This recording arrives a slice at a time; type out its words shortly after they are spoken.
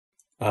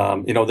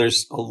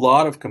There's a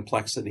lot of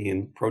complexity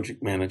in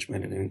project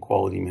management and in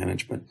quality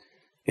management,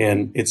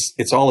 and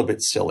it's all a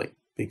bit silly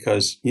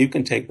because you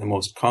can take the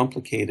most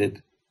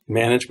complicated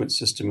management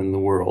system in the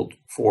world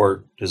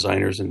for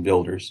designers and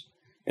builders,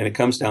 and it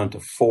comes down to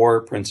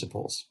 4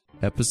 principles.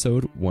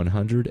 Episode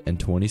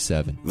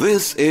 127.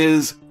 This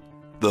is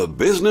The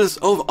Business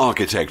of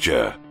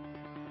Architecture.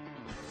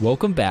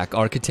 Welcome back,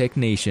 Architect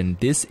Nation.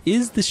 This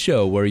is the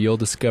show where you'll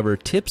discover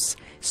tips,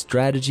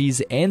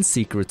 strategies, and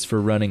secrets for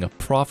running a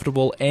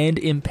profitable and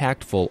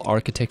impactful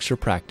architecture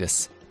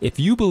practice. If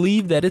you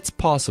believe that it's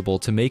possible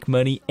to make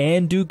money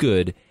and do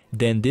good,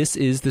 then this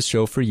is the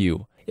show for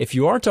you. If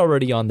you aren't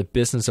already on the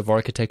Business of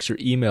Architecture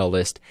email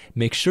list,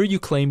 make sure you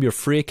claim your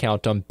free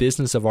account on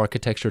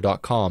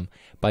businessafarchitecture.com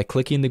by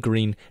clicking the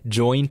green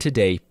Join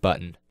Today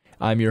button.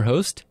 I'm your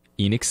host,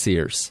 Enoch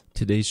Sears.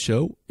 Today's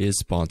show is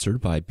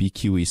sponsored by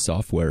BQE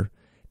Software,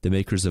 the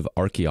makers of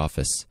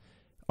ArchiOffice.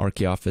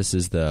 ArchiOffice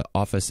is the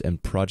office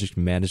and project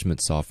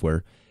management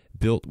software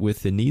built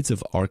with the needs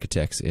of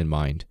architects in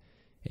mind.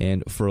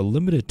 And for a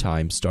limited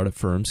time, startup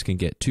firms can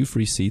get 2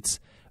 free seats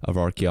of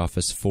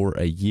ArchiOffice for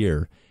a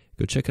year.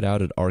 Go check it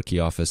out at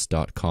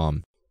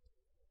archioffice.com.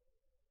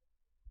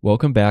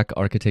 Welcome back,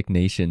 Architect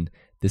Nation.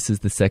 This is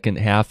the second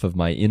half of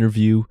my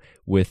interview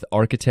with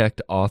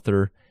architect,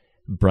 author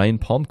Brian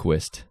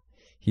Palmquist.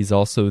 He's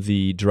also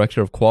the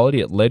Director of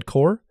Quality at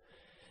Ledcor,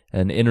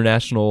 an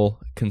international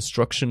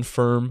construction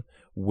firm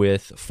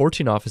with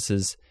 14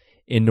 offices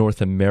in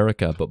North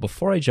America. But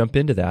before I jump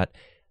into that,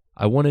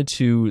 I wanted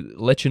to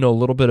let you know a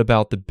little bit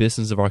about the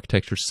Business of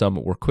Architecture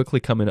Summit. We're quickly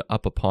coming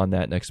up upon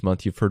that next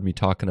month. You've heard me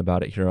talking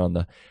about it here on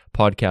the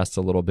podcast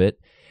a little bit.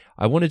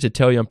 I wanted to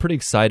tell you I'm pretty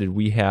excited.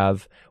 We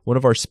have one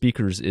of our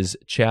speakers is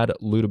Chad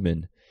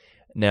Ludeman.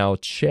 Now,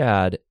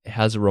 Chad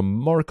has a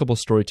remarkable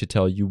story to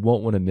tell. You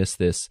won't want to miss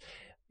this.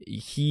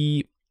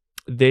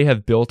 They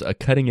have built a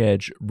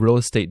cutting-edge real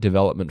estate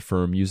development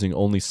firm using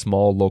only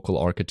small local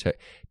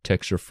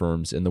architecture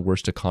firms in the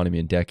worst economy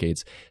in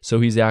decades. So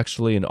he's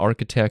actually an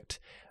architect,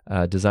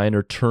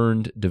 designer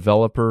turned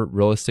developer,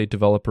 real estate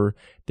developer.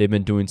 They've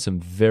been doing some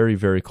very,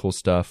 very cool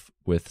stuff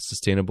with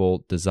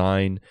sustainable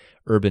design,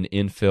 urban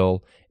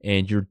infill,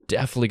 and you're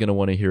definitely going to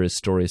want to hear his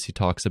story as he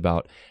talks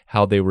about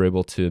how they were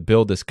able to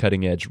build this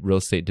cutting-edge real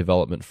estate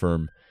development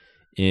firm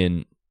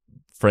in,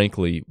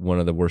 frankly, one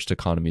of the worst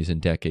economies in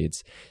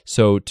decades.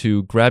 So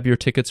to grab your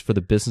tickets for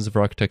the Business of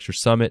Architecture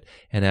Summit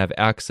and have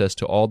access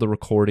to all the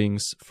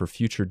recordings for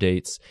future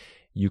dates,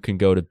 you can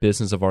go to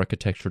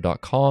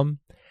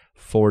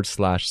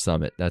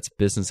businessafarchitecture.com/summit. That's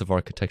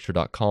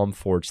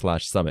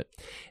businessafarchitecture.com/summit.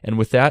 And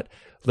with that,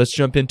 let's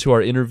jump into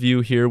our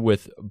interview here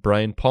with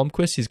Brian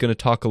Palmquist. He's going to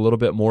talk a little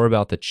bit more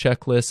about the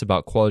checklist,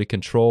 about quality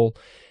control,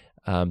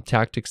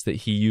 tactics that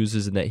he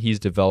uses and that he's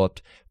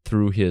developed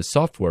through his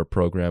software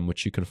program,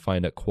 which you can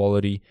find at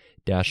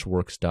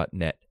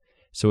quality-works.net.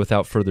 So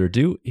without further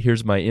ado,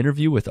 here's my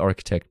interview with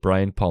architect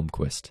Brian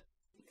Palmquist.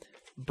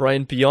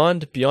 Brian,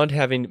 beyond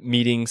having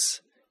meetings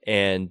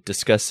and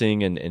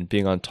discussing and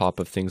being on top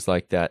of things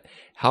like that,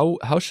 how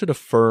should a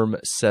firm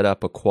set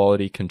up a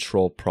quality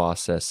control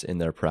process in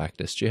their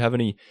practice? Do you have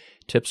any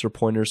tips or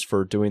pointers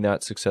for doing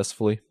that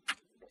successfully?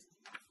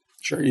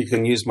 Sure, you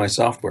can use my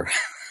software.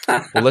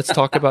 Well, let's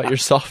talk about your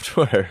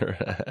software.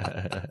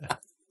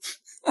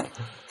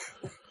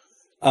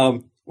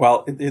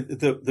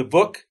 The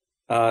book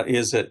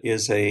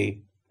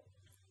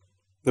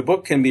the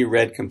book can be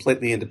read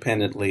completely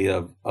independently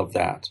of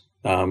that.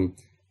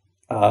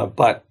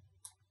 But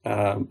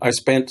I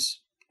spent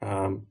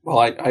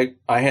I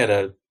had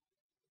a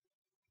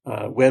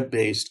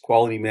web-based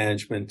quality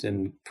management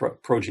and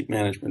project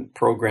management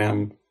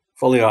program,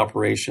 fully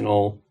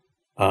operational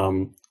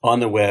on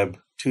the web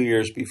 2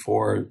 years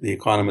before The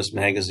Economist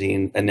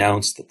magazine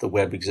announced that the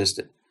web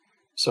existed.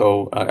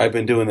 So I've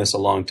been doing this a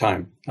long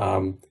time.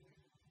 And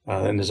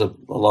there's a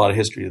lot of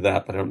history to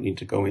that, but I don't need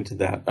to go into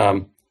that.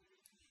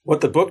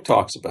 What the book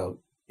talks about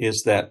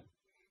is that,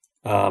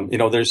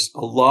 there's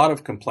a lot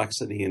of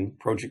complexity in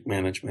project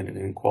management and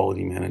in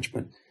quality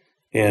management.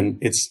 And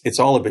it's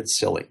all a bit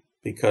silly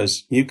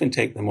because you can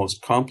take the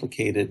most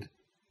complicated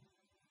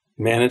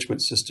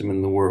management system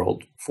in the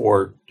world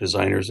for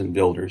designers and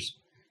builders,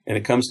 and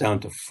it comes down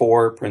to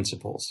 4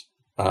 principles.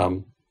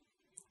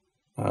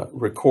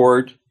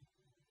 Record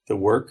the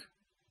work,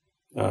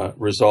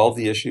 resolve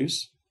the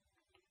issues,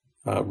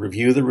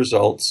 review the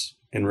results,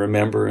 and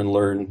remember and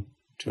learn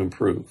to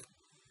improve.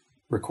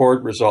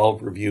 Record,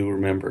 resolve, review,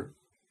 remember.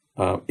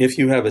 If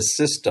you have a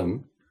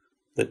system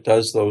that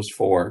does those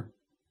 4,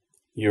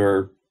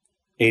 you're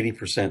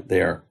 80%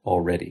 there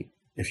already.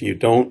 If you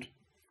don't,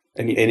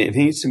 and it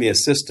needs to be a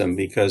system,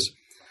 because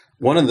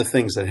one of the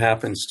things that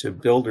happens to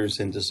builders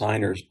and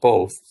designers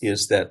both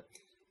is that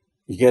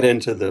you get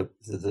into the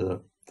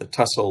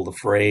tussle, the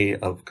fray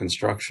of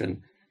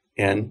construction,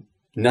 and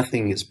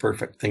nothing is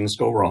perfect. Things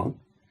go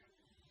wrong.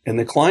 And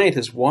the client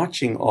is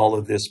watching all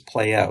of this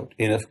play out.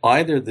 And if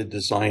either the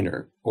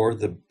designer or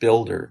the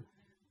builder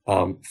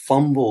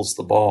fumbles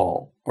the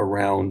ball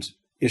around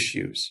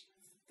issues,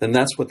 then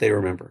that's what they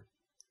remember.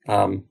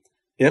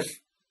 If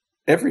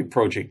every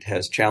project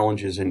has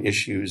challenges and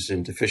issues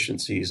and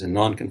deficiencies and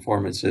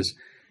nonconformances.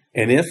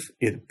 And if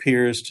it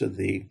appears to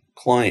the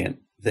client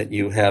that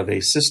you have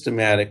a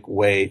systematic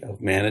way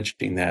of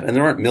managing that, and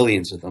there aren't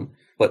millions of them,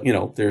 but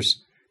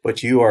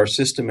but you are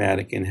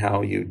systematic in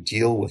how you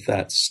deal with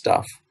that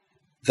stuff,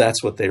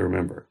 that's what they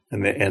remember.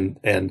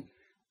 And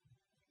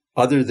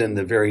other than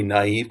the very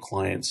naive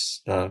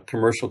clients,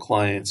 commercial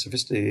clients,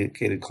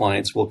 sophisticated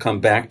clients will come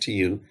back to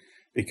you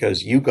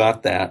because you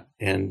got that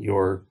and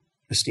your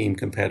esteemed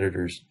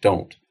competitors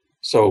don't.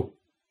 So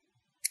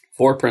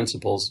 4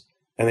 principles.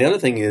 And the other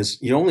thing is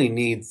you only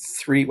need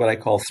what I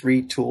call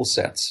three tool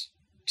sets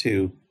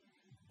to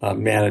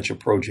manage a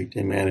project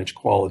and manage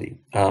quality.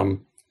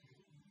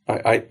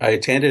 I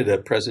attended a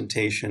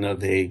presentation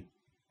of a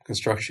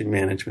construction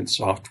management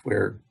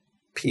software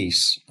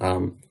piece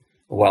a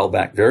while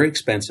back, very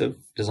expensive,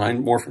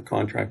 designed more for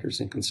contractors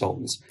and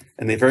consultants.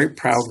 And they very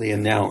proudly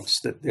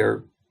announced that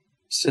their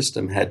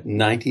system had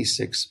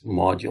 96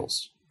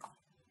 modules.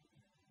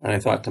 And I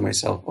thought to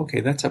myself, okay,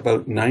 that's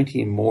about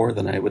 90 more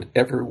than I would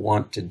ever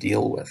want to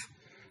deal with.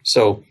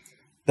 So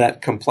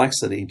that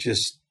complexity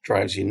just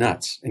drives you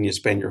nuts. And you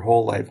spend your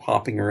whole life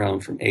hopping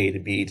around from A to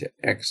B to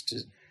X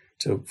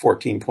to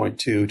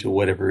 14.2 to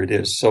whatever it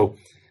is. So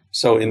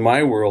in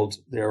my world,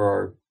 there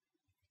are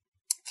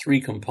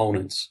 3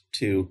 components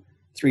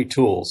three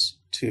tools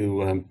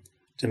to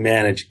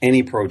manage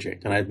any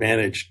project. And I've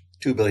managed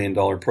 $2 billion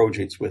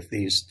projects with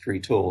these 3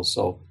 tools.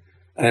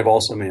 And I've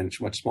also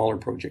managed much smaller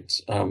projects.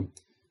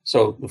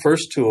 So the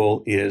first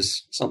tool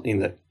is something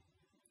that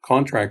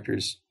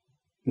contractors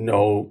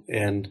know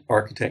and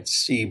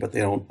architects see, but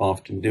they don't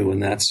often do.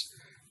 And that's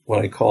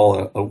what I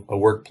call a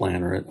work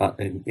plan, or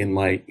in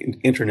my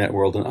internet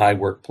world, an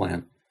iWork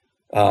plan.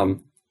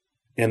 And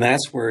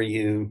that's where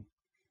you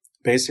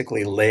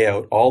basically lay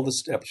out all the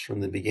steps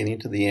from the beginning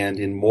to the end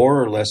in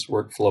more or less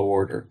workflow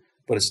order.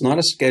 But it's not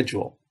a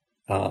schedule.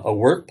 A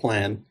work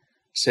plan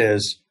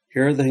says,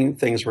 here are the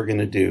things we're going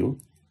to do.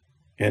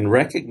 And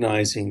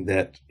recognizing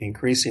that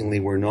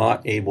increasingly we're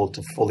not able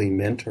to fully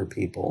mentor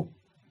people,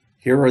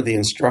 here are the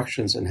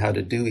instructions on how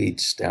to do each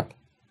step.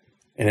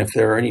 And if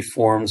there are any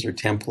forms or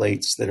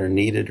templates that are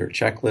needed or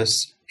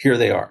checklists, here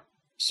they are.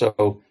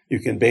 So you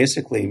can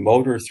basically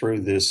motor through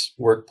this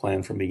work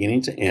plan from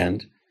beginning to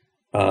end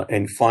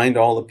and find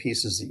all the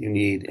pieces that you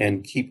need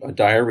and keep a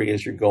diary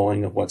as you're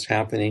going of what's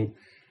happening.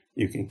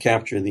 You can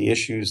capture the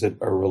issues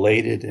that are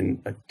related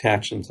and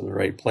attach them to the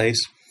right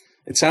place.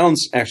 It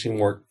sounds actually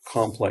more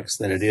complex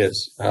than it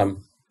is.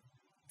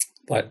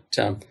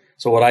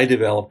 So what I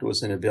developed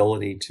was an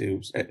ability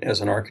to,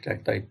 as an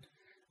architect,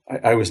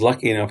 I was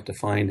lucky enough to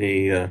find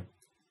a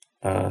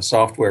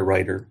software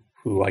writer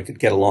who I could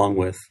get along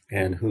with,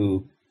 and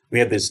who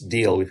we've had this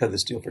deal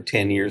for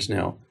 10 years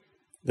now,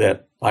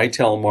 that I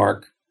tell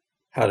Mark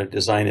how to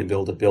design and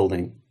build a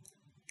building,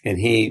 and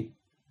he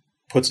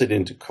puts it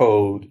into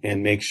code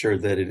and makes sure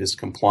that it is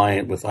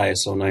compliant with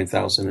ISO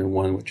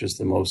 9001, which is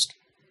the most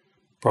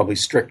probably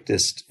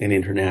strictest in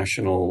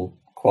international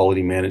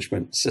quality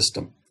management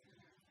system.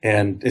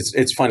 And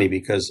it's funny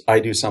because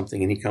I do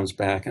something and he comes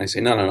back and I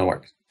say, no,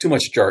 Mark, too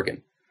much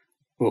jargon.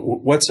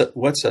 What's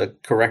a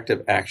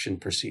corrective action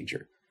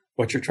procedure?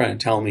 What you're trying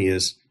to tell me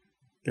is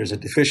there's a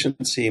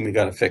deficiency and we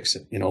got to fix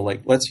it.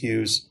 Let's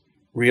use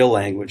real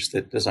language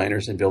that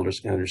designers and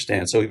builders can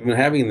understand. So we've been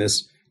having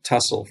this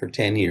tussle for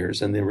 10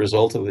 years, and the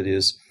result of it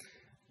is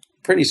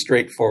pretty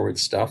straightforward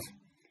stuff.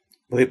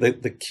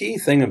 The key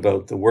thing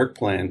about the work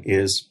plan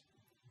is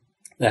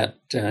that,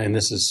 and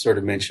this is sort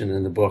of mentioned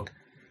in the book,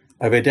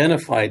 I've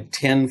identified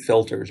 10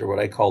 filters, or what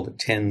I call the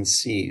 10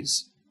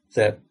 C's,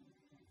 that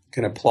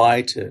can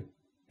apply to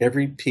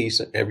every piece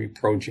of every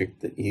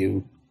project that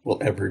you will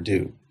ever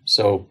do.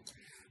 So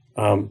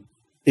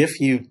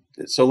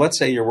let's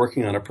say you're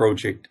working on a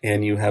project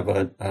and you have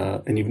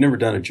and you've never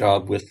done a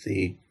job with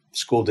the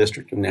school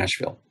district of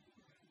Nashville,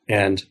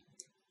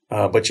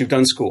 but you've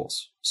done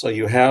schools. So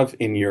you have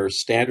in your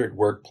standard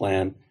work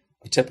plan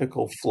a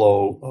typical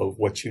flow of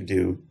what you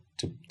do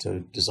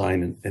to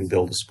design and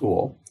build a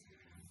school.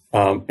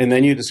 And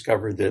then you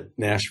discover that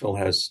Nashville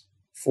has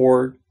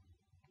 4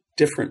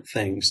 different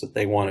things that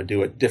they want to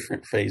do at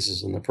different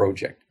phases in the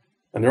project.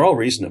 And they're all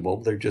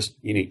reasonable. They're just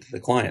unique to the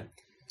client.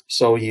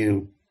 So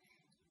you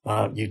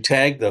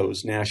tag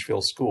those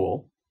Nashville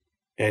school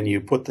and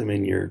you put them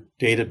in your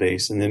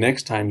database. And the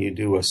next time you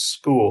do a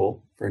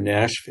school for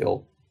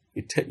Nashville,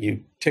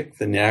 you tick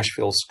the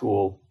Nashville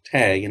school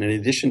tag. And in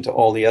addition to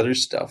all the other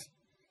stuff,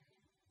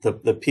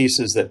 the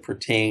pieces that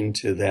pertain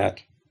to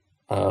that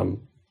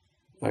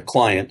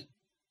client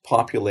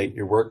populate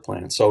your work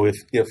plan. So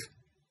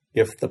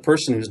if the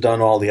person who's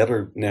done all the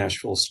other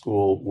Nashville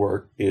school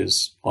work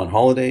is on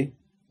holiday,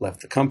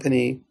 left the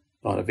company,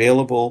 not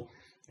available,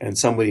 and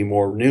somebody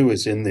more new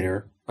is in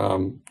there,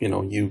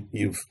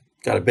 you've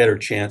got a better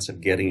chance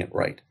of getting it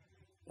right.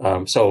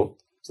 So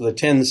the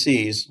 10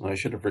 C's, I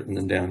should have written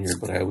them down here,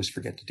 but I always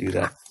forget to do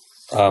that,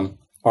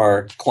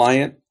 are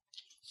client,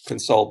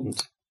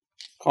 consultant,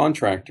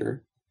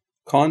 contractor,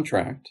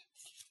 contract,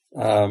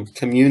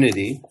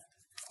 community,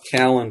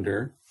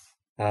 calendar,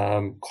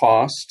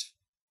 cost,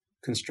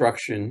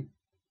 construction,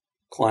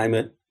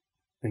 climate,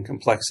 and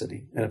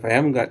complexity. And if I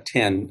haven't got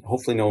 10,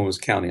 hopefully no one was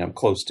counting. I'm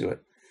close to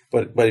it.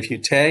 But if you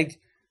tag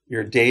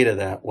your data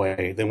that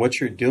way, then what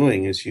you're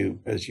doing is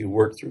as you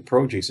work through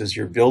projects is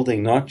you're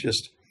building not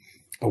just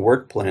a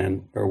work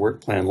plan or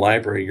work plan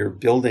library, you're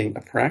building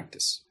a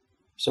practice.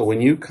 So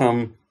when you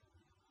come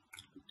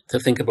to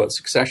think about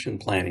succession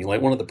planning,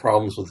 like one of the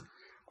problems with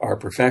our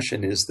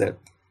profession is that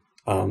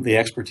the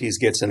expertise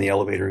gets in the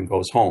elevator and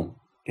goes home.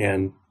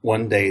 And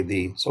one day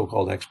the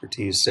so-called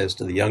expertise says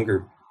to the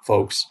younger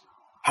folks,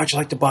 how'd you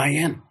like to buy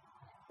in?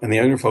 And the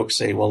younger folks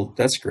say, well,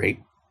 that's great,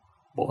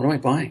 but what am I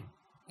buying?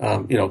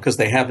 Because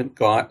they haven't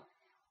got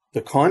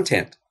the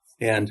content.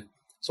 And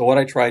so what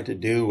I tried to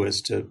do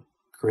was to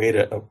create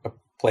a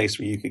place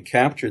where you could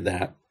capture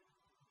that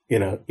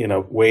in a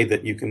way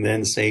that you can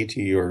then say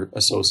to your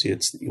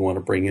associates that you want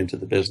to bring into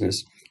the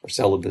business or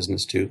sell the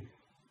business to,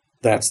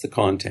 that's the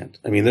content.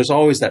 I mean, there's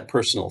always that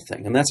personal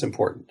thing, and that's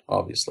important,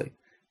 obviously.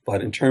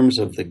 But in terms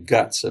of the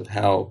guts of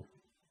how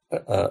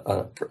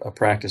a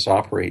practice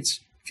operates,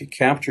 if you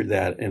capture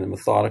that in a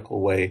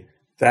methodical way,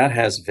 that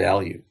has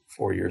value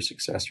for your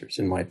successors,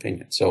 in my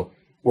opinion. So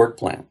work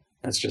plan,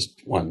 that's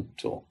just one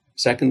tool.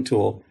 Second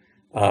tool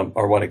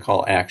are what I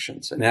call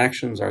actions. And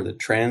actions are the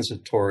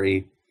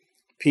transitory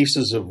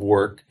pieces of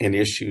work and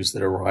issues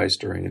that arise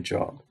during a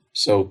job.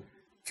 So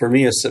for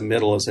me, a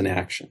submittal is an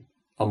action.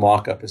 A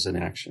mock-up is an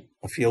action.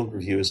 A field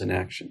review is an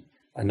action.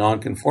 A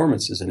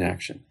non-conformance is an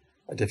action.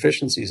 A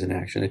deficiency is an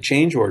action. A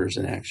change order is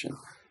an action.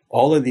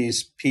 All of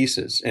these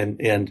pieces. And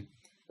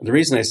the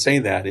reason I say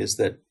that is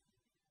that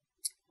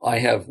I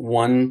have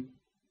one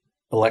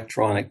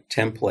electronic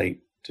template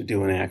to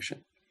do an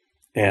action.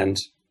 And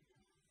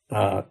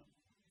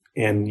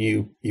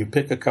you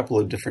pick a couple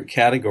of different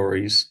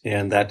categories,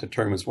 and that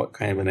determines what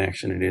kind of an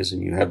action it is,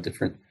 and you have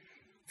different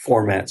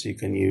formats you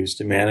can use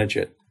to manage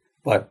it.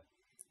 But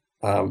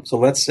so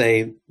let's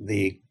say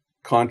the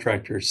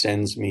contractor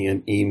sends me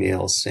an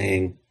email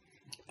saying,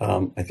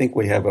 I think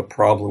we have a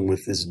problem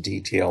with this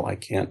detail. I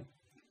can't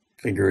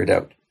figure it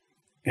out.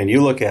 And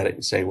you look at it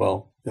and say,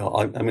 well,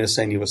 I'm going to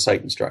send you a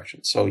site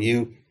instruction. So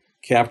you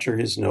capture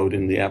his note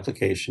in the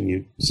application.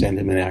 You send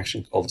him an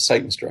action called a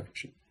site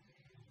instruction.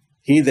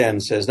 He then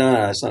says,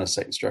 no, it's not a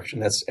site instruction.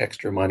 That's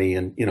extra money.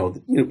 And,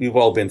 you've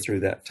all been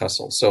through that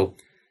tussle. So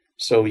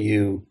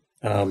you,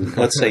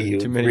 let's say you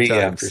agree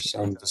after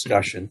some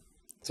discussion.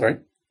 Sorry?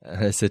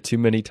 I said too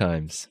many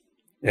times.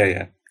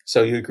 Yeah.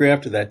 So you agree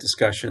after that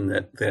discussion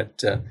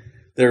that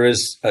there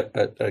is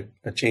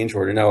a change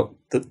order. Now,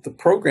 the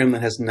program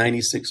that has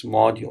 96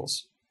 modules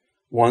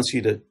wants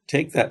you to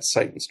take that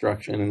site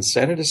instruction and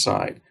set it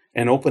aside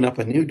and open up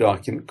a new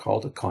document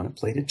called a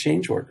contemplated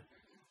change order.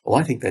 Well,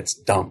 I think that's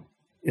dumb.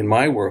 In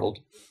my world,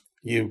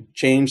 you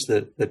change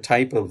the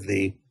type of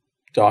the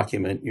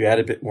document, you add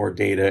a bit more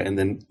data, and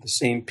then the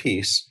same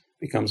piece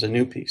becomes a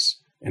new piece.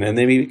 And then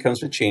maybe it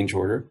becomes a change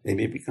order,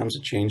 maybe it becomes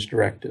a change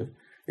directive.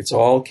 It's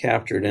all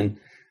captured. And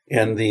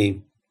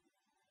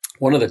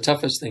one of the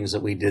toughest things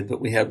that we did,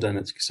 but we have done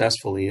it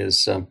successfully,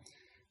 is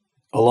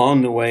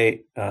along the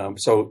way,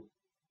 so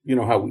you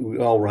know how we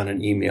all run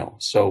an email.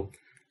 So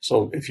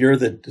if you're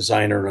the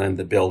designer and I'm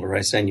the builder,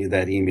 I send you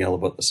that email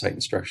about the site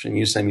instruction.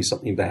 You send me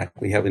something back.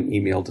 We have an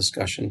email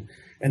discussion,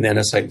 and then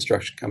a site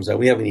instruction comes out.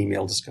 We have an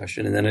email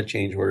discussion, and then a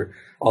change order,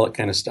 all that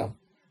kind of stuff.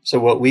 So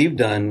what we've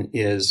done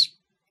is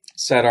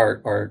set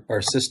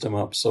our system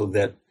up so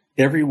that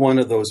every one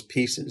of those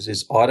pieces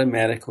is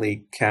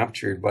automatically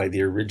captured by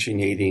the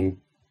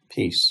originating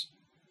piece.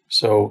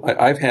 So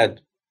I've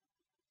had,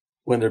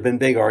 when there have been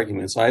big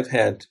arguments, I've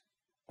had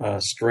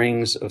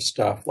strings of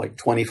stuff like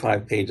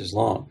 25 pages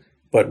long.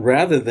 But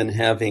rather than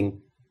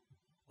having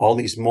all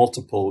these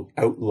multiple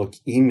Outlook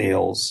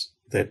emails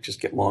that just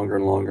get longer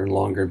and longer and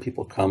longer and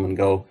people come and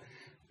go,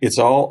 it's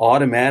all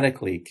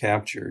automatically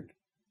captured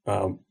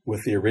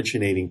with the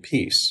originating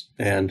piece.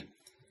 And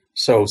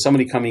so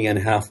somebody coming in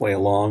halfway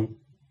along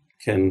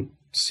can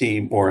see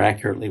more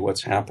accurately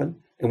what's happened.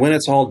 And when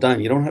it's all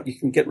done, you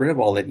can get rid of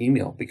all that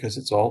email because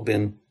it's all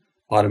been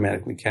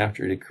automatically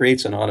captured. It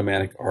creates an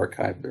automatic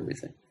archive of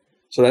everything.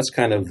 So that's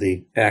kind of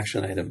the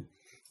action item.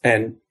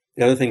 And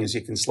the other thing is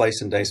you can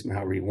slice and dice them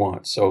however you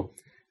want. So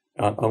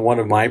on one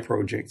of my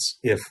projects,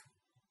 if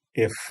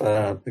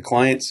the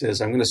client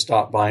says, I'm going to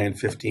stop by in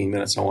 15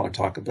 minutes, I want to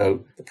talk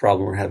about the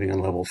problem we're having on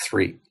level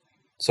 3.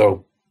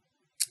 So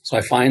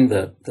I find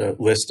the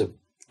list of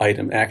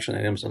action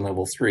items on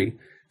level 3. At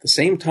the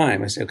same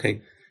time, I say,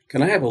 okay,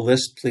 can I have a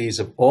list, please,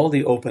 of all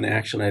the open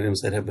action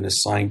items that have been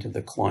assigned to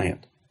the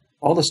client,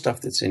 all the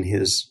stuff that's in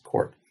his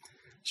court.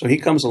 So he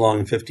comes along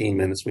in 15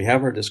 minutes. We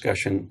have our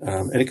discussion,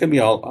 and it can be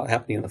all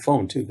happening on the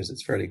phone, too, because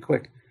it's fairly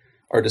quick,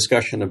 our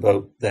discussion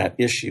about that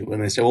issue.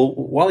 And they say, well,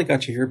 while I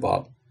got you here,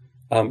 Bob,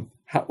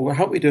 how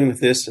are we doing with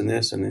this and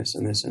this and this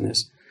and this and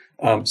this?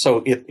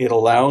 So it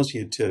allows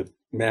you to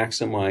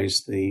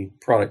maximize the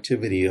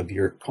productivity of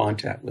your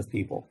contact with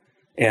people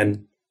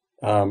and,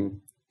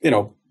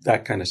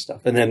 that kind of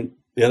stuff. And then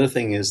the other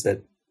thing is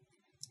that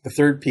the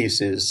third piece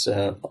is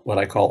what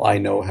I call I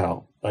know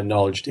how, a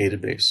knowledge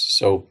database.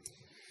 So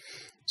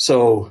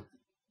So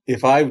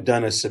if I've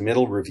done a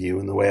submittal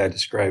review in the way I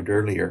described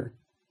earlier,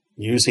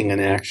 using an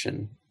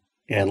action,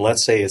 and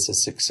let's say it's a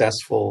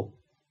successful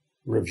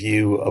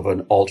review of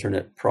an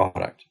alternate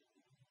product,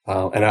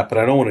 but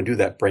I don't want to do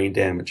that brain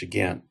damage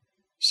again.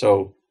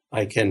 So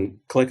I can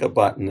click a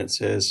button that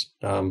says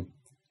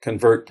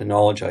convert to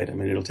knowledge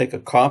item, and it'll take a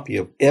copy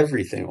of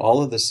everything,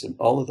 all of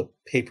the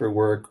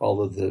paperwork,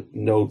 all of the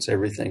notes,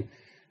 everything,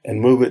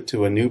 and move it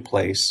to a new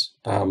place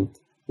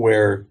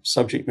where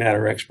subject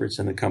matter experts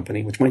in the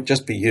company, which might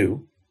just be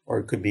you, or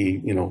it could be,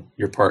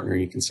 your partner,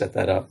 you can set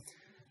that up,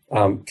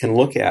 can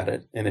look at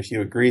it. And if you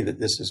agree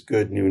that this is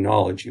good new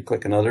knowledge, you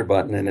click another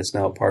button and it's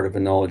now part of a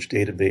knowledge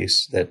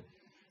database that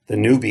the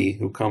newbie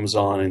who comes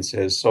on and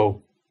says,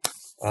 so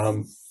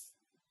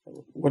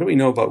what do we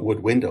know about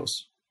wood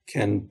windows?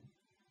 Can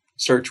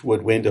search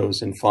wood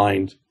windows and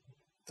find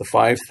the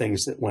 5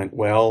 things that went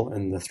well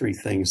and the 3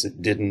 things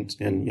that didn't.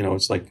 And,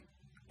 it's like,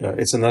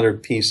 it's another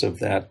piece of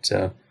that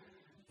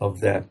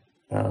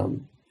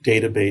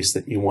database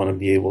that you want to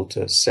be able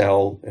to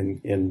sell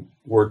and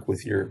work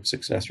with your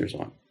successors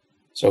on.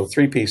 So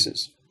 3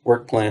 pieces: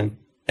 work plan,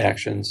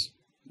 actions,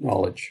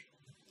 knowledge.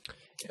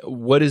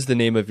 What is the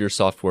name of your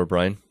software,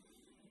 Brian?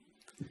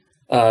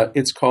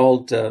 It's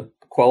called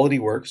Quality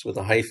Works, with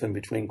a hyphen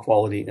between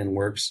quality and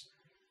works,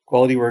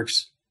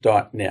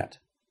 qualityworks.net.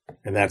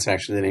 And that's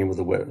actually the name of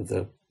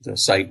the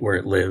site where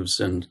it lives,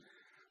 and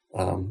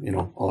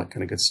all that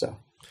kind of good stuff.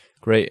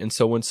 Great. And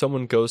so when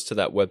someone goes to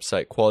that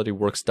website,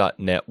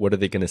 qualityworks.net, what are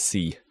they going to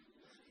see?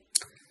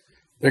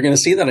 They're going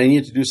to see that I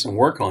need to do some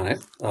work on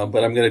it,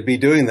 but I'm going to be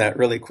doing that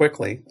really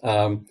quickly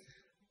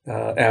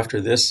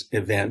after this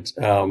event.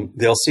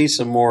 They'll see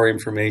some more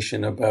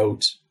information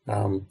about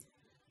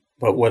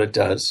what it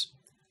does,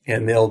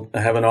 and they'll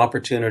have an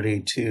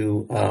opportunity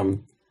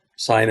to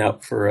sign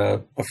up for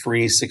a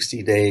free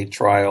 60-day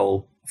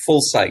trial, full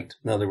site.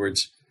 In other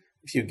words,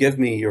 if you give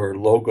me your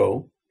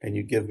logo and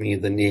you give me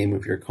the name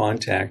of your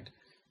contact,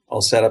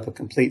 I'll set up a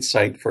complete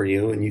site for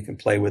you, and you can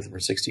play with it for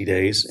 60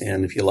 days.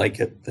 And if you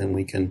like it, then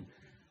we can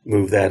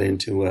move that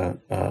into a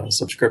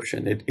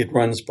subscription. It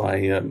runs by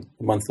a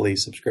monthly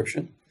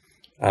subscription.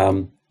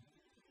 And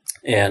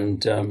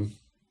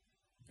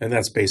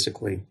that's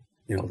basically,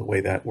 the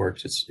way that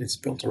works. It's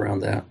built around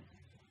that.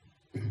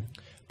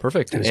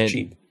 Perfect. And it's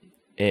cheap.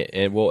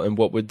 And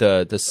what would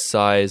what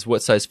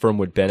size firm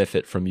would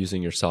benefit from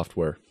using your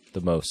software the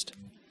most?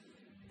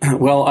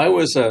 Well, I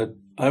was a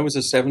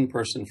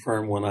 7-person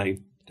firm when I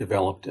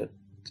developed it,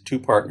 2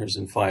 partners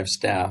and 5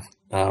 staff,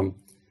 and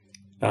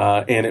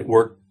it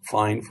worked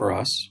fine for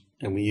us,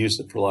 and we used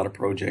it for a lot of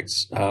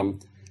projects.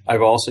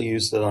 I've also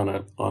used it on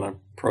a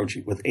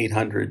project with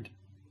 800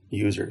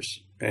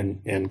 users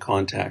and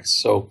contacts.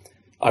 So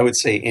I would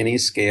say any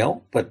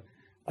scale, but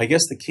I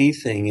guess the key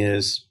thing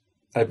is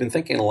I've been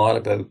thinking a lot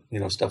about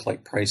stuff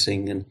like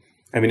pricing, and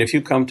I mean, if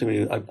you come to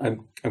me,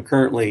 I'm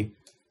currently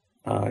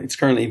it's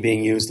currently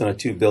being used on a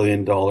 $2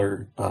 billion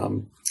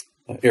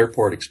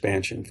airport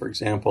expansion, for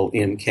example,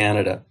 in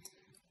Canada.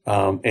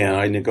 And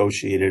I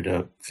negotiated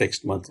a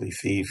fixed monthly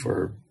fee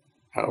for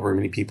however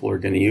many people are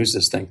going to use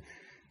this thing.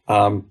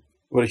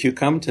 But if you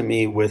come to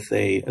me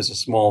as a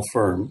small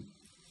firm,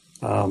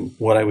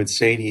 what I would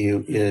say to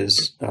you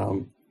is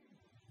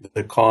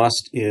the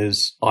cost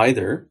is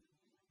either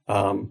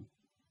 $1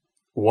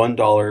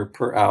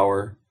 per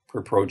hour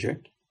per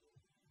project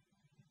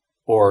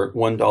or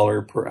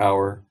 $1 per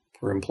hour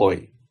per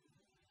employee.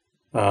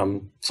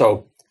 And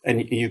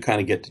you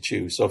kind of get to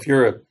choose. So if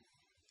you're a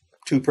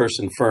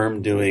 2-person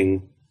firm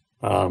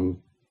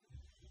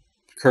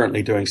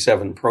currently doing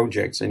 7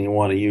 projects, and you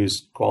want to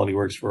use Quality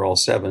Works for all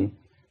 7,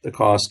 the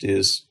cost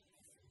is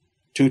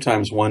 2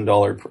 times $1.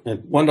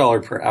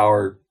 $1 per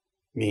hour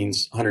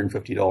means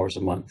 $150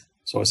 a month.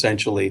 So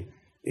essentially,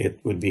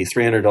 it would be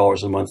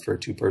 $300 a month for a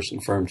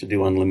 2-person firm to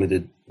do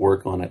unlimited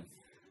work on it.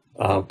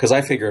 Because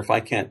I figure if I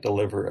can't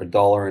deliver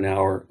 $1 an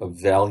hour of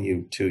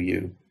value to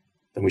you,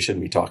 then we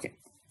shouldn't be talking.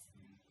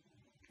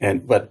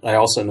 But I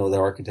also know that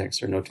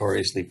architects are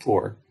notoriously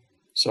poor.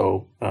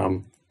 So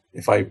one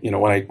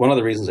of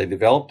the reasons I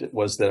developed it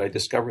was that I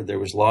discovered there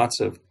was lots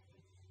of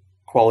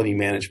quality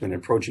management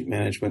and project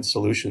management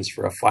solutions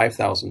for a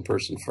 5,000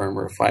 person firm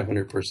or a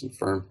 500 person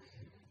firm,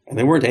 and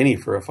there weren't any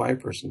for a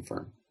 5-person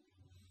firm.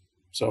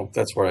 So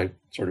that's what I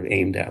sort of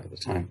aimed at the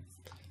time.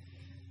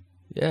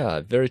 Yeah,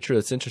 very true.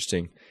 That's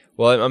interesting.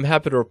 Well, I'm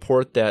happy to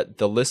report that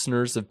the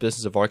listeners of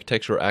Business of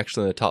Architecture are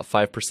actually in the top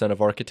 5%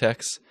 of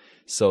architects.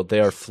 So they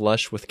are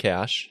flush with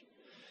cash.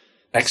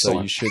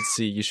 Excellent.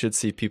 So you should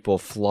see people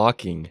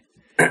flocking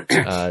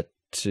to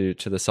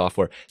the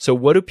software. So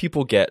what do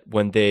people get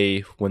when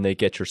they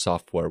get your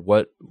software?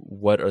 What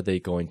are they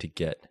going to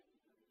get,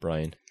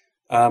 Brian?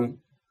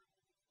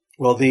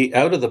 Well, the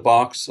out of the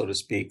box, so to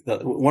speak,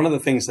 one of the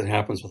things that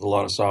happens with a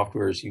lot of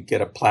software is you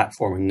get a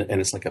platform and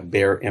it's like a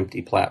bare,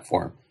 empty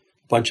platform.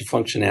 A bunch of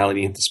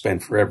functionality, you have to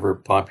spend forever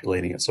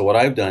populating it. So what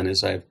I've done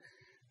is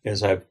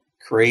I've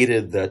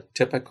created the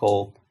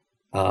typical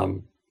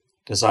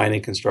design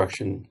and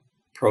construction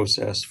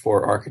process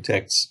for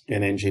architects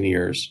and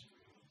engineers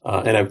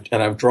And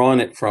I've drawn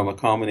it from a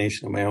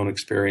combination of my own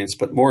experience,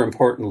 but more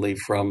importantly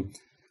from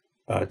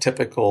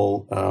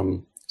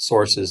typical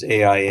sources,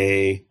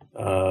 AIA,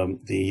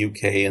 the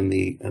UK, and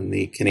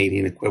the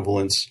Canadian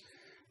equivalents.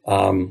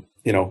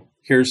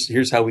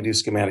 Here's how we do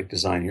schematic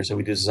design. Here's how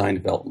we do design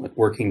development,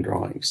 working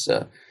drawings,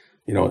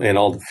 and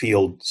all the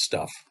field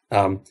stuff.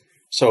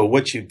 So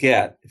what you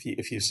get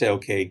if you say,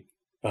 okay,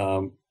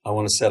 I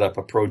want to set up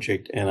a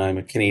project and I'm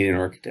a Canadian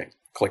architect,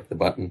 click the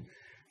button.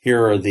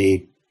 Here are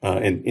the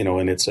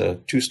and it's a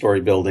 2-story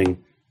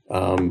building,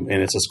 and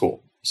it's a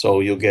school. So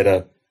you'll get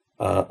a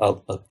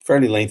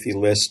fairly lengthy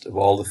list of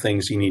all the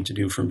things you need to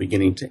do from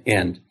beginning to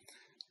end,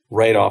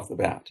 right off the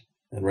bat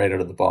and right out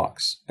of the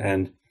box.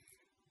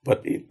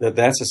 But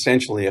that's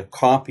essentially a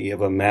copy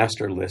of a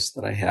master list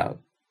that I have.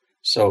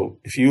 So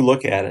if you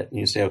look at it and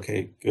you say,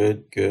 okay,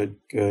 good.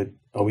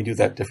 Oh, we do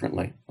that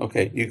differently.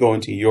 Okay, you go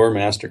into your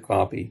master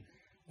copy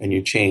and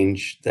you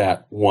change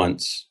that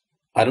once.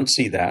 I don't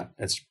see that.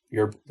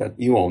 That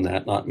you own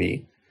that, not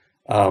me.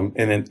 And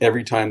then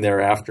every time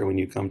thereafter, when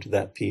you come to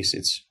that piece,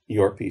 it's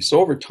your piece. So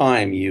over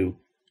time, you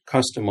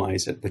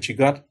customize it, but you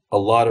got a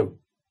lot of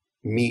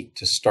meat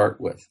to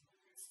start with.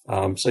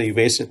 So you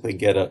basically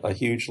get a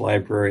huge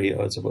library.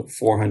 It's about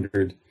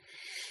 400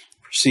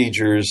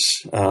 procedures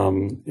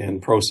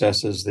and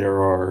processes.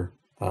 There are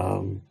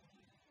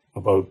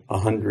about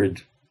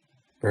 100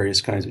 various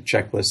kinds of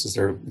checklists.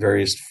 There are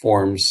various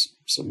forms,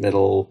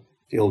 submittal,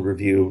 field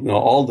review,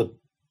 all the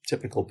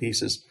typical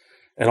pieces.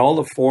 And all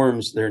the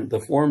forms,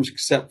 the forms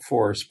except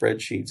for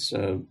spreadsheets.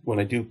 When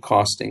I do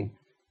costing,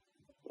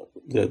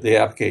 the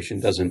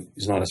application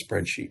is not a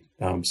spreadsheet.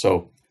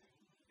 So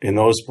in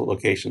those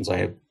locations, I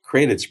have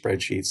created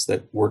spreadsheets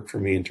that work for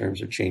me in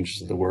terms of changes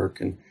to the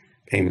work and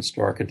payments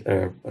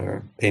to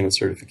payment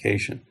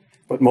certification.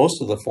 But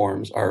most of the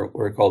forms are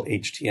what are called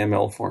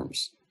HTML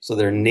forms. So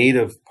they're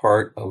native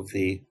part of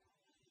the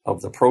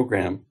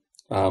program,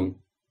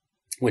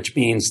 which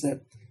means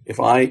that if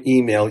I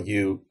email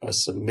you a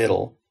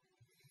submittal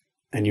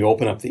and you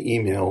open up the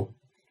email,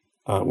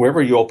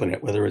 wherever you open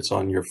it, whether it's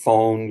on your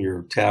phone,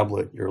 your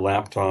tablet, your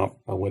laptop,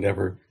 or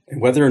whatever, and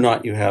whether or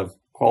not you have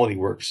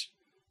QualityWorks,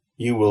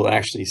 you will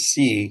actually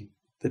see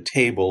the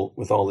table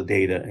with all the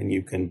data, and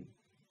you can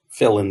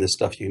fill in the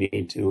stuff you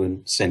need to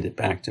and send it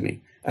back to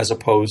me, as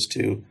opposed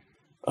to,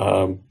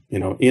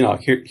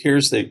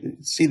 here's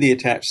see the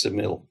attached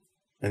submittal,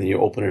 and then you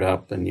open it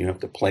up and you have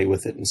to play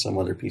with it in some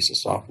other piece of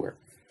software.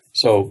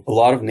 So a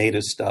lot of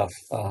native stuff,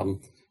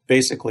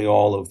 basically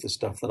all of the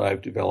stuff that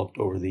I've developed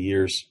over the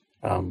years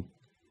and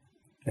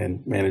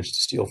managed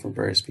to steal from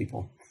various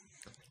people.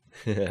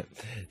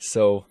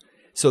 So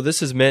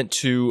this is meant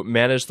to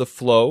manage the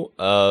flow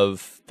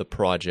of the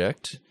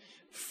project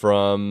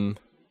from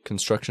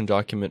construction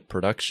document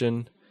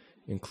production,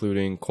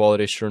 including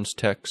quality assurance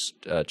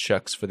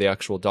checks for the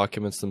actual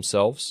documents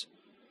themselves,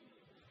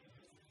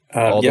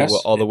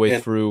 all the way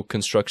through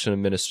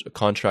construction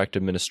contract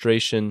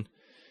administration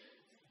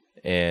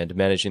and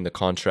managing the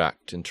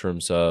contract in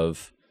terms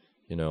of,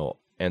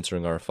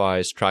 answering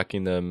RFIs,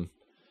 tracking them,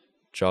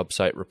 job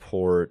site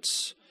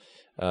reports.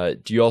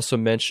 Do you also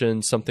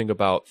mention something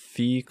about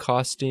fee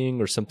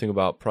costing or something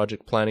about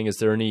project planning? Is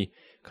there any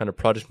kind of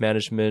project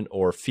management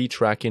or fee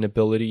tracking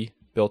ability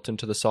built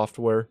into the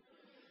software?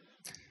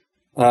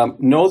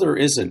 No, there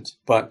isn't.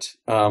 But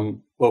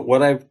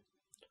what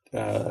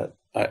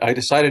I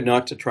decided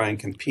not to try and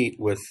compete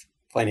with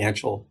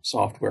financial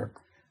software.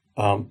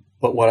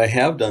 But what I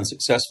have done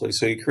successfully,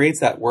 so you create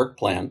that work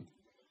plan,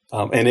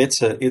 and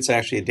it's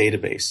actually a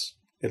database.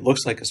 It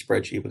looks like a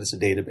spreadsheet, but it's a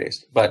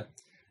database. But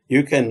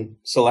you can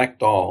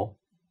select all,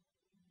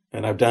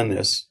 and I've done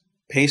this,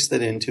 paste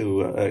it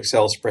into an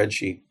Excel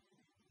spreadsheet,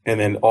 and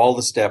then all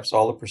the steps,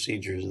 all the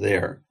procedures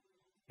there.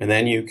 And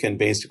then you can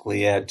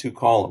basically add 2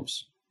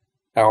 columns,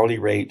 hourly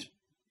rate,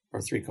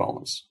 or 3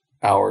 columns,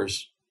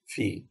 hours,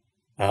 fee.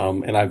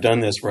 And I've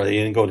done this where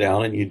you can go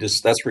down and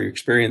that's where your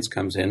experience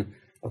comes in.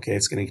 Okay,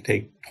 it's going to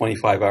take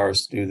 25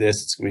 hours to do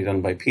this. It's going to be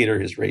done by Peter,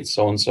 his rate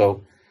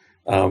so-and-so.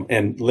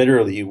 And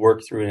literally you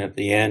work through, and at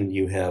the end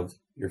you have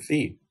your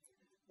fee.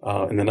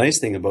 And the nice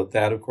thing about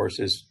that, of course,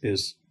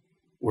 is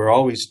we're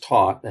always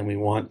taught, and we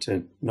want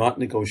to not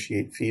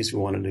negotiate fees. We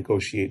want to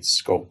negotiate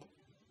scope.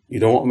 You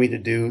don't want me to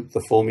do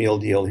the full meal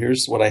deal.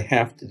 Here's what I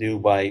have to do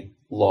by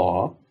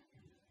law.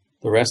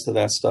 The rest of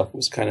that stuff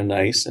was kind of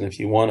nice. And if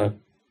you want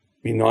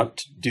me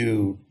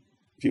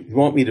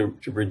to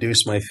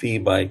reduce my fee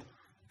by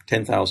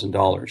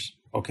 $10,000,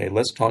 okay,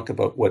 let's talk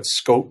about what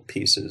scope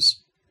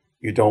pieces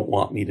you don't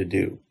want me to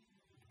do.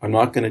 I'm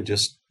not going to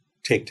just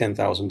take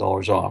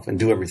 $10,000 off and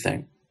do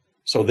everything.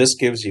 So this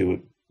gives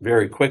you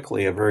very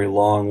quickly a very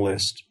long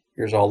list.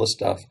 Here's all the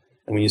stuff.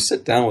 And when you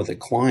sit down with a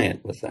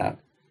client with that,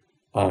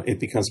 it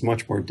becomes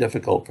much more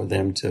difficult for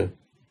them to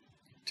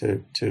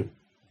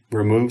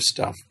remove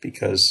stuff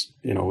because,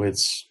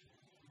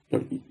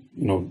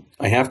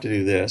 I have to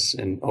do this,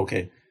 and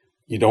okay,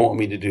 you don't want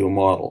me to do a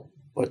model,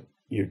 but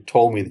you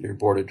told me that your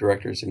board of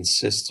directors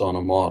insists on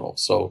a model.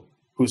 So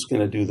who's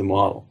going to do the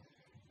model?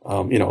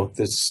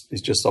 This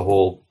is just a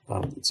whole,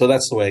 so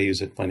that's the way I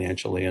use it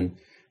financially. And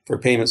for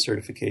payment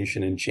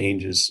certification and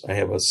changes, I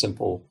have a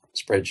simple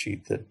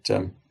spreadsheet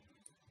that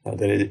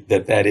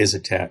is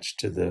attached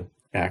to the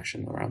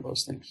action around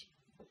those things.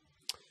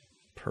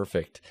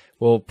 Perfect.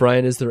 Well,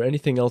 Brian, is there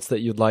anything else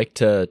that you'd like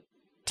to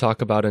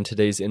talk about in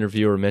today's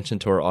interview or mention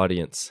to our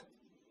audience?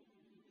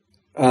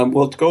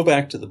 Well, to go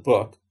back to the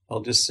book,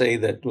 I'll just say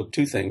that, well,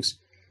 two things.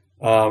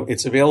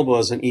 It's available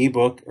as an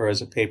ebook or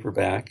as a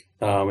paperback.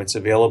 It's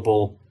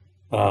available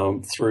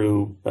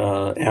through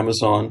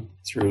Amazon,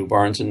 through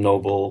Barnes &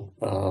 Noble,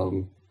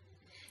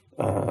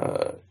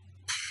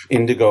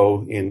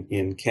 Indigo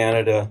in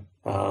Canada,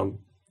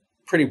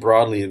 pretty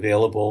broadly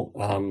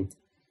available.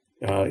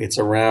 It's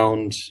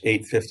around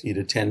 $8.50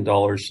 to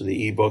 $10 for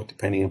the ebook,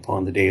 depending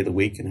upon the day of the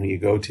week and who you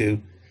go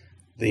to.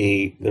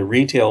 The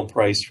retail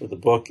price for the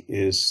book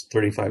is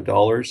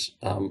 $35,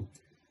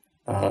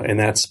 and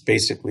that's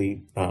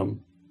basically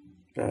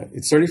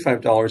it's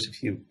 $35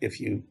 if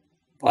you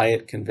buy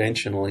it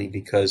conventionally,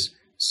 because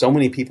so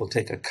many people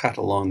take a cut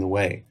along the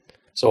way.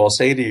 So I'll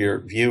say to your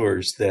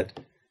viewers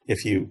that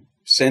if you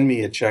send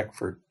me a check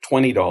for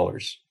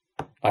 $20,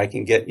 I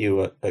can get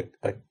you a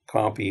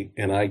copy,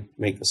 and I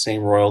make the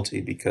same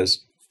royalty,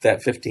 because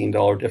that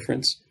 $15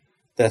 difference,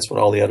 that's what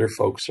all the other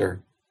folks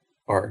are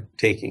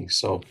taking.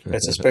 So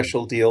that's a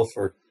special deal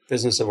for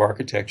Business of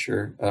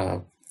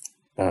Architecture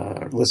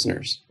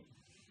listeners.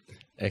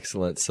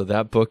 Excellent. So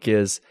that book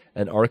is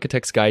An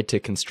Architect's Guide to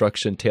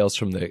Construction: Tales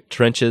from the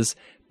Trenches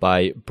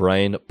by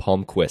Brian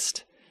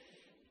Palmquist.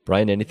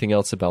 Brian, anything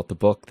else about the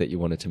book that you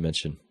wanted to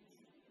mention?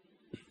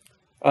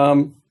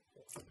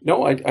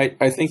 No,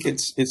 I think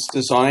it's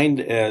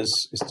designed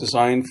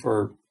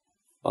for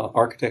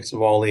architects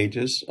of all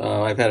ages.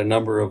 I've had a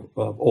number of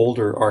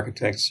older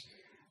architects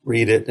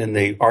read it, and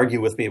they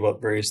argue with me about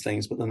various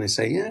things, but then they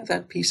say, yeah,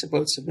 that piece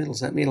about submittals,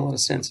 that made a lot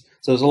of sense.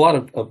 So there's a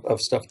lot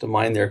of stuff to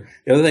mine there.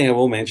 The other thing I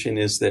will mention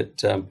is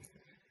that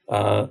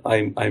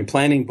I'm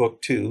planning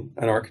book 2,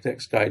 An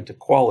Architect's Guide to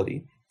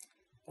Quality,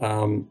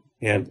 and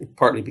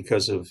partly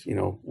because of,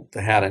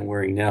 the hat I'm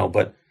wearing now,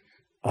 but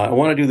I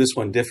want to do this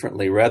one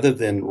differently. Rather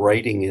than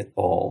writing it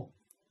all,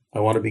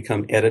 I want to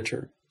become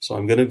editor. So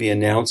I'm going to be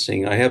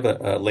announcing, I have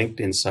a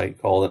LinkedIn site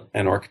called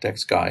An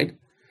Architect's Guide,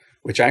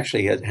 which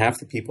actually has half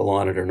the people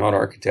on it are not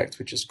architects,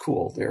 which is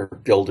cool. They're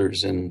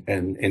builders and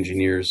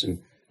engineers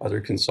and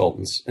other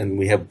consultants, and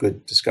we have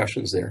good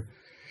discussions there.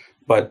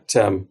 But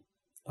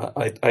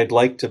I'd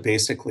like to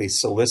basically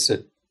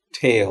solicit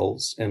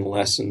tales and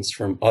lessons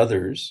from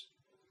others.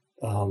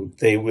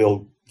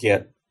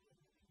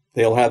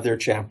 They'll have their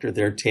chapter,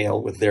 their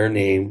tale with their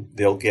name.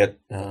 They'll get,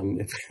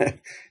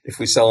 if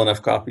we sell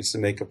enough copies to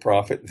make a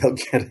profit, they'll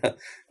get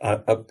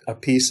a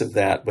piece of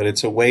that. But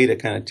it's a way to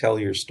kind of tell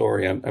your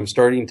story. I'm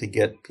starting to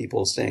get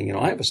people saying,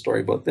 I have a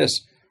story about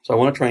this. So I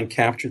want to try and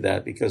capture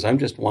that, because I'm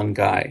just one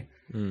guy.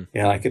 And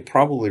I could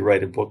probably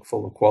write a book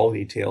full of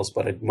quality tales,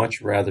 but I'd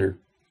much rather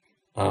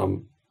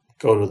go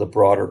to the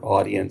broader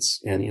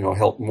audience and,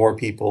 help more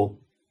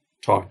people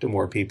talk to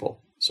more people.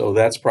 So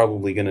that's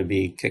probably going to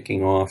be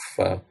kicking off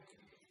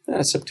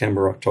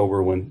September,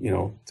 October, when,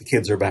 the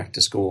kids are back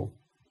to school.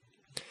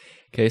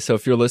 Okay, so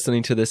if you're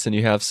listening to this and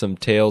you have some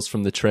tales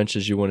from the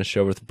trenches you want to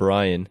share with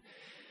Brian,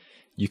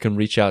 you can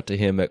reach out to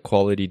him at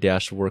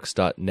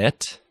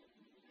quality-works.net.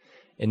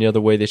 Any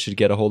other way they should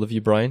get a hold of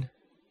you, Brian?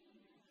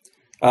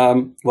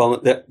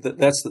 Well,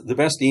 that's the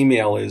best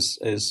email is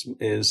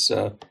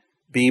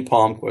B.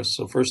 Palmquist,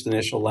 so first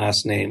initial,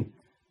 last name,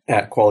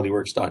 at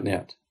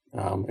qualityworks.net.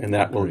 And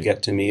that will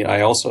get to me.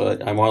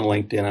 I'm on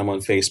LinkedIn, I'm on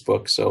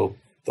Facebook, so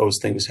those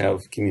things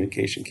have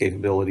communication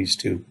capabilities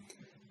too.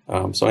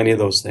 So any of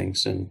those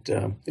things, and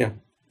yeah.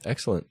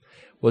 Excellent.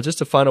 Well,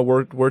 just a final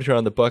word here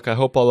on the book. I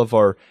hope all of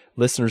our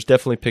listeners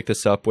definitely pick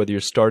this up, whether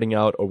you're starting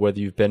out or whether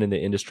you've been in the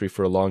industry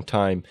for a long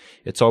time.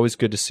 It's always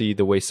good to see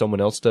the way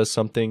someone else does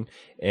something,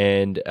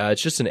 and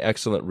it's just an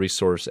excellent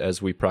resource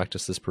as we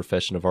practice this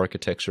profession of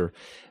architecture.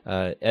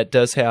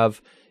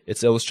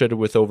 It's illustrated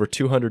with over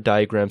 200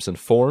 diagrams and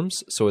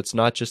forms, so it's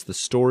not just the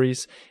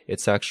stories,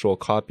 it's actual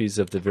copies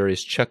of the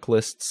various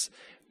checklists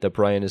that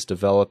Brian has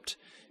developed.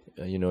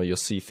 You'll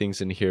see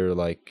things in here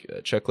like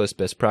checklist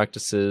best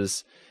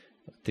practices,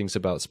 things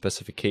about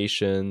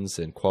specifications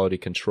and quality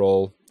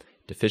control,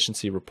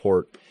 deficiency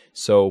report.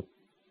 So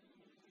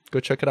go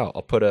check it out.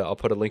 I'll put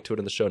a link to it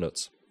in the show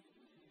notes.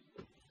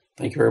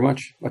 Thank you very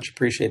much. Much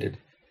appreciated.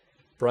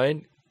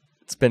 Brian,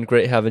 it's been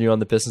great having you on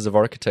the Business of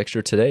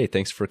Architecture today.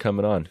 Thanks for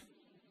coming on.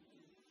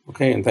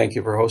 Okay, and thank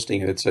you for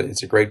hosting it.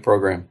 It's a great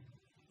program.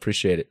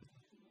 Appreciate it.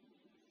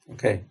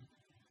 Okay.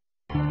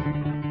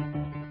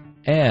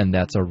 And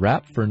that's a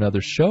wrap for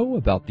another show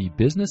about the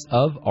business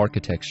of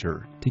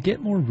architecture. To get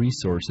more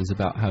resources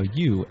about how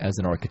you, as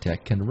an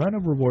architect, can run a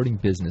rewarding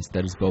business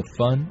that is both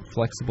fun,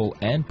 flexible,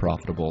 and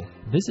profitable,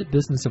 visit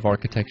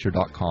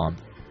businessafarchitecture.com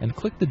and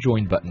click the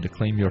Join button to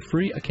claim your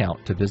free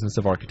account to Business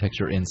of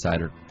Architecture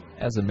Insider.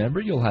 As a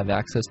member, you'll have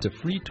access to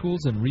free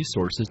tools and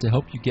resources to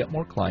help you get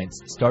more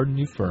clients, start a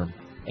new firm,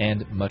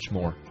 and much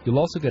more. You'll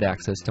also get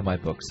access to my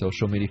book,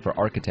 Social Media for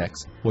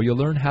Architects, where you'll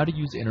learn how to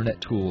use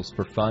internet tools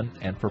for fun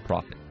and for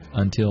profit.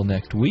 Until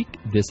next week,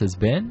 this has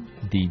been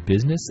The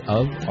Business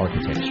of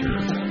Architecture.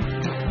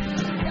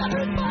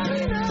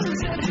 Everybody knows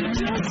that you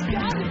just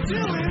gotta do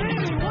it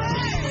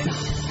anyway.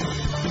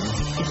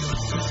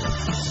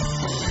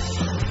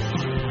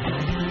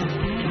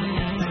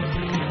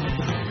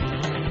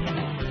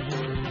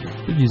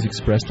 The views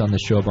expressed on the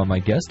show by my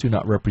guests do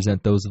not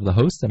represent those of the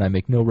host, and I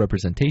make no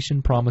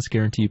representation, promise,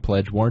 guarantee,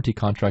 pledge, warranty,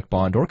 contract,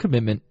 bond, or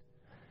commitment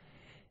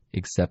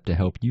except to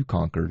help you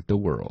conquer the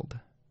world.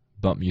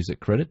 Bump music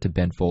credit to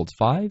Ben Folds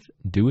 5.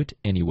 Do it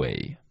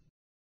anyway.